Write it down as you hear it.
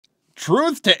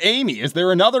Truth to Amy, is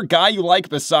there another guy you like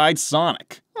besides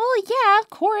Sonic? Oh, yeah,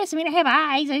 of course. I mean, I have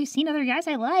eyes. I've seen other guys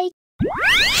I like.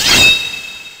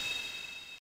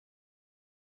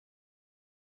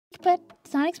 But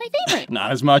Sonic's my favorite. Not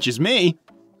as much as me.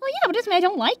 Well, yeah, but it doesn't mean I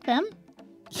don't like them.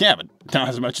 Yeah, but not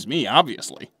as much as me,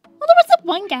 obviously. Well, there was that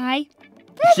one guy.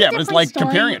 Yeah, but it's like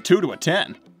comparing a 2 to a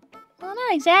 10. Well,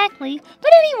 not exactly.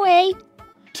 But anyway.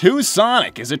 To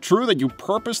Sonic, is it true that you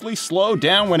purposely slow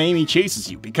down when Amy chases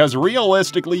you? Because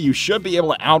realistically, you should be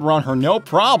able to outrun her no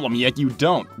problem, yet you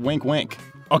don't. Wink, wink.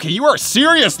 Okay, you are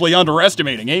seriously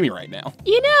underestimating Amy right now.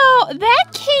 You know, that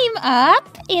came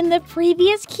up in the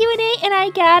previous Q&A, and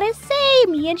I gotta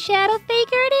say, me and Shadow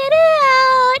figured it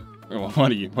out. Well, what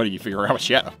do you figure out with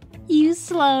Shadow? You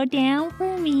slow down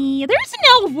for me. There's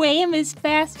no way I'm as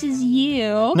fast as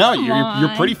you. No,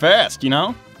 you're pretty fast, you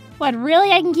know? What,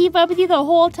 really? I can keep up with you the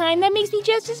whole time? That makes me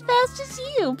just as fast as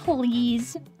you,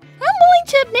 please. I'm willing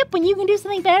to admit when you can do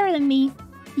something better than me.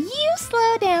 You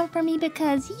slow down for me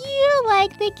because you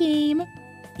like the game.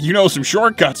 You know some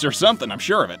shortcuts or something, I'm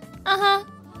sure of it. Uh-huh.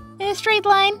 In a straight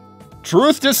line.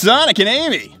 Truth to Sonic and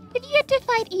Amy. If you had to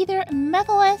fight either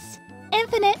Mephiles,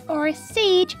 Infinite, or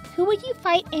Sage, who would you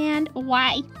fight and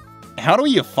why? How do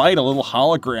you fight a little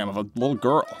hologram of a little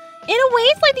girl? In a way,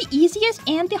 it's like the easiest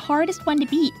and the hardest one to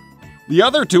beat. The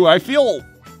other two, I feel...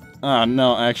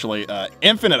 no, actually,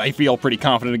 Infinite I feel pretty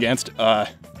confident against. Not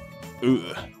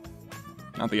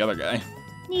the other guy.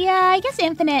 Yeah, I guess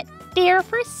Infinite. Dare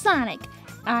for Sonic.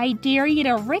 I dare you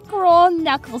to rickroll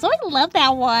Knuckles. Oh, I love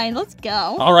that one. Let's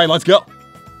go. All right, let's go.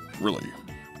 Really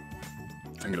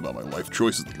thinking about my life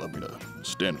choices that led me to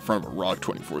stand in front of a rock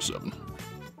 24/7.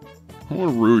 I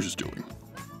wonder what Rouge is doing.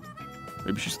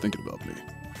 Maybe she's thinking about me.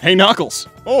 Hey, Knuckles.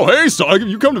 Oh, hey, Sonic. Have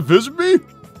you come to visit me?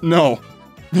 No.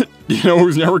 You know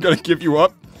who's never gonna give you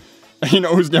up? You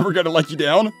know who's never gonna let you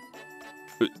down?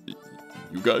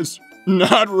 You guys?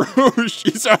 Not Rouge.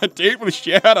 She's on a date with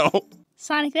Shadow.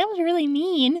 Sonic, that was really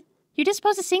mean. You're just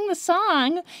supposed to sing the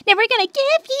song. Never gonna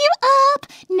give you up.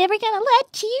 Never gonna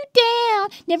let you down.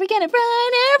 Never gonna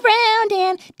run around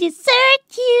and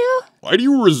desert you. Why do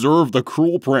you reserve the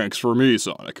cruel pranks for me,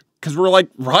 Sonic? Because we're like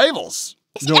rivals.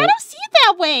 No, I don't see it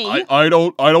that way. I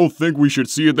don't think we should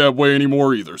see it that way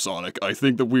anymore either, Sonic. I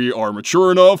think that we are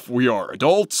mature enough. We are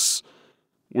adults.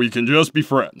 We can just be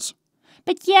friends.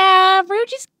 But yeah,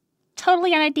 Rouge is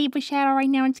totally on a date with Shadow right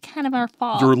now. It's kind of our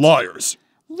fault. You're liars.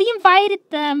 We invited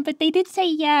them, but they did say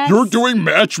yes. You're doing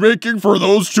matchmaking for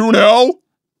those two now?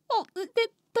 Well, the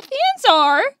fans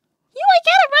are. You know I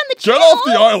gotta run the channel. Get off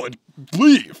the island.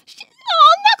 Leave.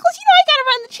 Oh, Knuckles, you know I gotta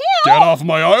run the channel. Get off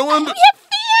my island. We have fans.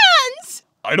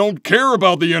 I don't care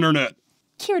about the internet.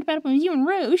 Cared about it when you and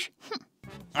Rouge.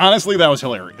 Honestly, that was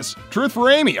hilarious. Truth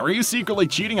for Amy, are you secretly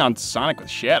cheating on Sonic with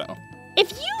Shadow?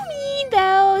 If you mean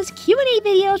those Q&A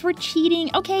videos were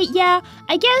cheating, okay, yeah,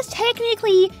 I guess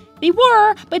technically they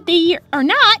were, but they are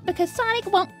not because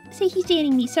Sonic won't say he's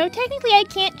dating me, so technically I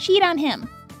can't cheat on him.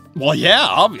 Well, yeah,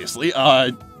 obviously,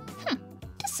 To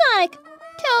Sonic,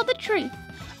 tell the truth.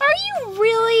 Are you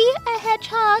really a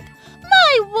hedgehog?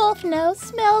 My wolf nose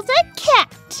smells a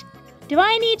cat. Do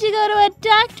I need to go to a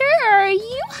doctor, or are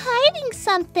you hiding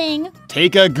something?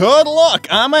 Take a good look.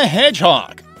 I'm a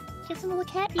hedgehog. Just a little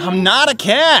cat. I'm not a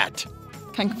cat.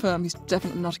 Can confirm he's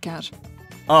definitely not a cat.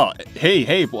 Oh,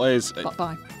 hey, Blaze.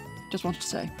 Bye. Just wanted to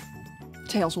say,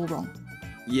 Tails all wrong.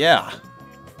 Yeah.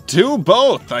 Do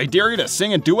both. I dare you to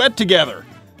sing a duet together.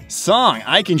 Song,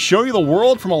 I Can Show You the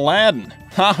World from Aladdin.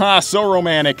 Haha, so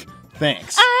romantic.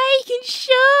 Thanks. I can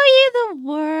show you the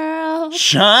world.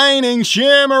 Shining,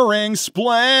 shimmering,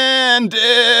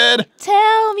 splendid.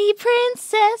 Tell me,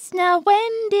 princess, now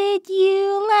when did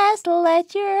you last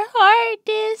let your heart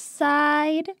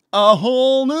decide? A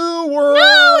whole new world.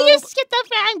 No, you skipped the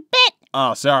wrong bit.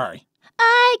 Oh, sorry.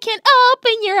 I can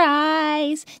open your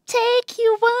eyes, take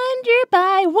you wonder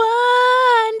by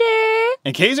wonder.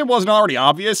 In case it wasn't already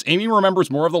obvious, Amy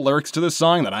remembers more of the lyrics to this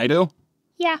song than I do.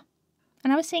 Yeah,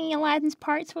 and I was singing Aladdin's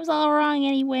part, so it was all wrong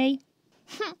anyway.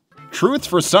 Truth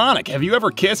for Sonic, have you ever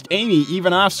kissed Amy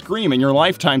even off screen in your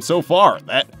lifetime so far?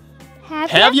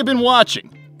 Have you been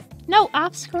watching? No,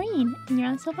 off screen. And you're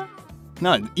on Silva?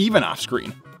 Not even off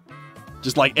screen.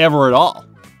 Just like ever at all.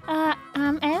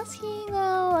 I'm asking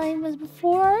though, like, was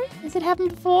before? Has it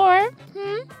happened before?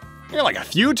 Yeah, like a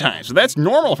few times, but that's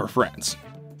normal for friends.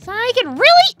 Sonic, it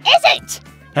really isn't!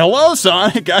 Hello,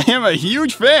 Sonic, I am a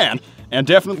huge fan. And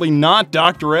definitely not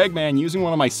Dr. Eggman using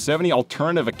one of my 70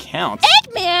 alternative accounts.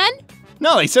 Eggman?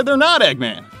 No, they said they're not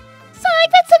Eggman.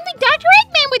 Sonic, that's something Dr.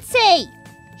 Eggman would say!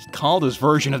 He called his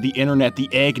version of the internet the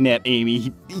Eggnet, Amy.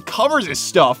 He covers his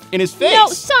stuff in his face. No,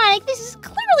 Sonic, this is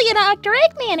clearly literally a Dr.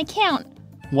 Eggman account.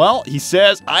 Well, he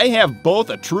says, I have both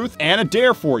a truth and a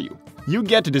dare for you. You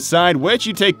get to decide which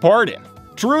you take part in.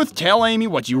 Truth, tell Amy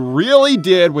what you really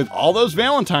did with all those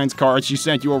Valentine's cards she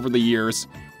sent you over the years.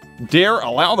 Dare,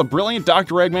 allow the brilliant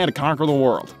Dr. Eggman to conquer the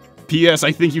world. P.S.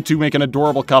 I think you two make an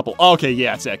adorable couple. Okay,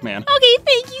 yeah, it's Eggman. Okay,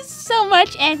 thank you so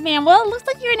much, Eggman. Well, it looks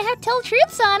like you're gonna have to tell the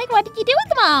truth, Sonic. What did you do with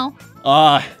them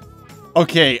all?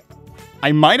 Okay.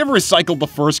 I might have recycled the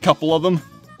first couple of them,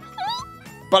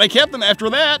 but I kept them after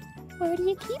that. Where do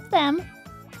you keep them?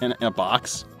 In a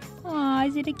box, Aw,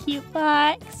 is it a cute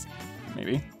box?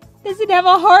 maybe. Does it have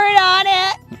a heart on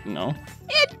it? No.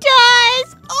 It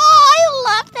does! Oh, I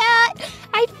love that!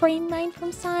 I framed mine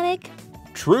from Sonic.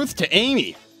 Truth to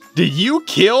Amy. Did you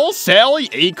kill Sally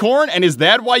Acorn, and is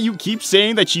that why you keep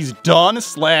saying that she's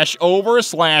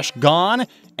done/over/gone?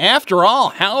 After all,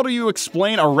 how do you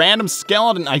explain a random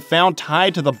skeleton I found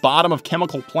tied to the bottom of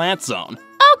Chemical Plant Zone?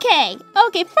 Okay,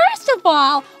 first of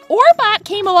all, Orbot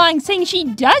came along saying she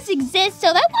does exist,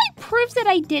 so that like proves that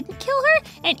I didn't kill her,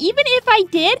 and even if I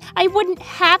did, I wouldn't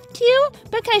have to,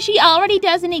 because she already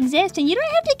doesn't exist, and you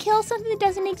don't have to kill something that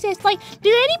doesn't exist. Like,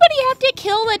 did anybody have to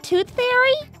kill the Tooth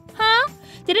Fairy? Huh?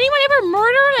 Did anyone ever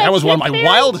murder That was one of my Fairy?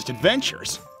 wildest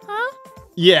adventures. Huh?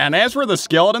 Yeah, and as for the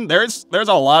skeleton, there's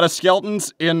a lot of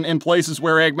skeletons in places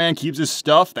where Eggman keeps his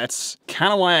stuff. That's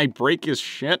kind of why I break his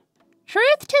shit.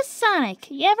 Truth to Sonic,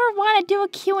 you ever want to do a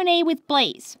Q&A with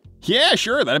Blaze? Yeah,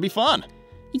 sure, that'd be fun.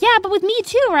 Yeah, but with me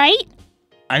too, right?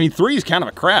 I mean, 3's kind of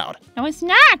a crowd. No, it's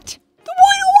not. Then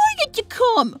why do I get to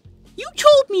come? You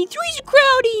told me 3's a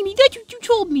crowd, Amy. That's what you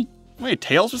told me. Wait,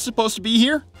 Tails was supposed to be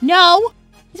here? No.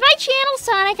 It's my channel,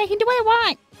 Sonic. I can do what I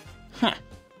want. Huh.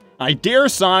 I dare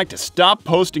Sonic to stop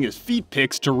posting his feet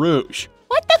pics to Rouge.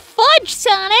 What the fudge,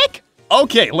 Sonic?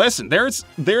 Okay, listen, there's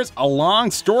a long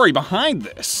story behind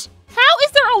this. How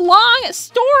is there a long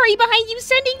story behind you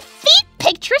sending feet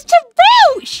pictures to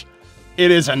Rouge?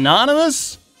 It is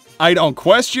anonymous. I don't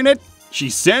question it. She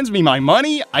sends me my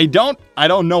money. I don't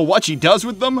know what she does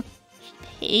with them.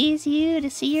 Pays you to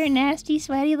see your nasty,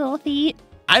 sweaty little feet.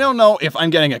 I don't know if I'm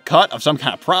getting a cut of some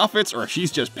kind of profits or if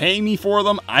she's just paying me for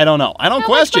them. I don't know. I don't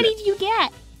question How much it. money do you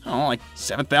get? Oh, like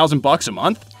 $7,000 a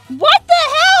month. What the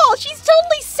hell? She's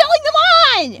totally selling them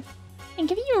on! And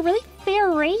giving you a really fair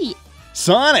rate.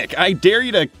 Sonic, I dare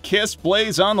you to kiss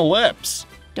Blaze on the lips.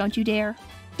 Don't you dare.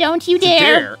 Don't you It's a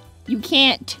dare. dare. You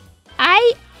can't.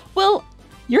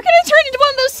 You're gonna turn into one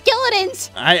of those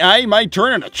skeletons. I might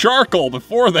turn into charcoal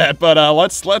before that, but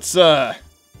let's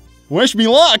wish me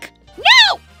luck.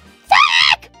 No!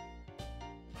 Sonic!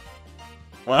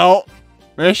 Well,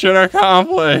 mission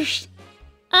accomplished.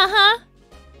 Uh-huh.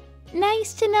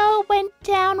 Nice to know it went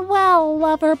down well,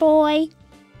 lover boy.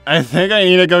 I think I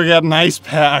need to go get an ice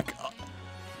pack.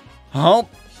 I'll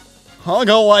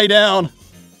go lie down.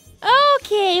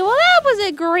 Okay, well that was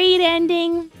a great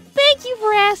ending. Thank you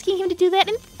for asking him to do that,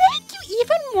 and thank you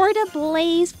even more to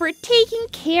Blaze for taking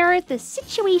care of the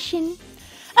situation.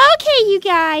 Okay, you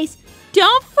guys,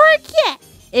 don't forget,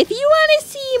 if you want to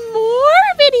see more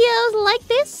videos like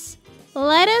this,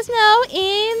 let us know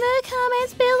in the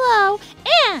comments below.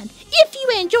 And if you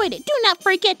enjoyed it, do not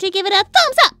forget to give it a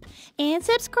thumbs up and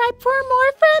subscribe for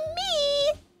more from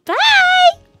me.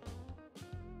 Bye!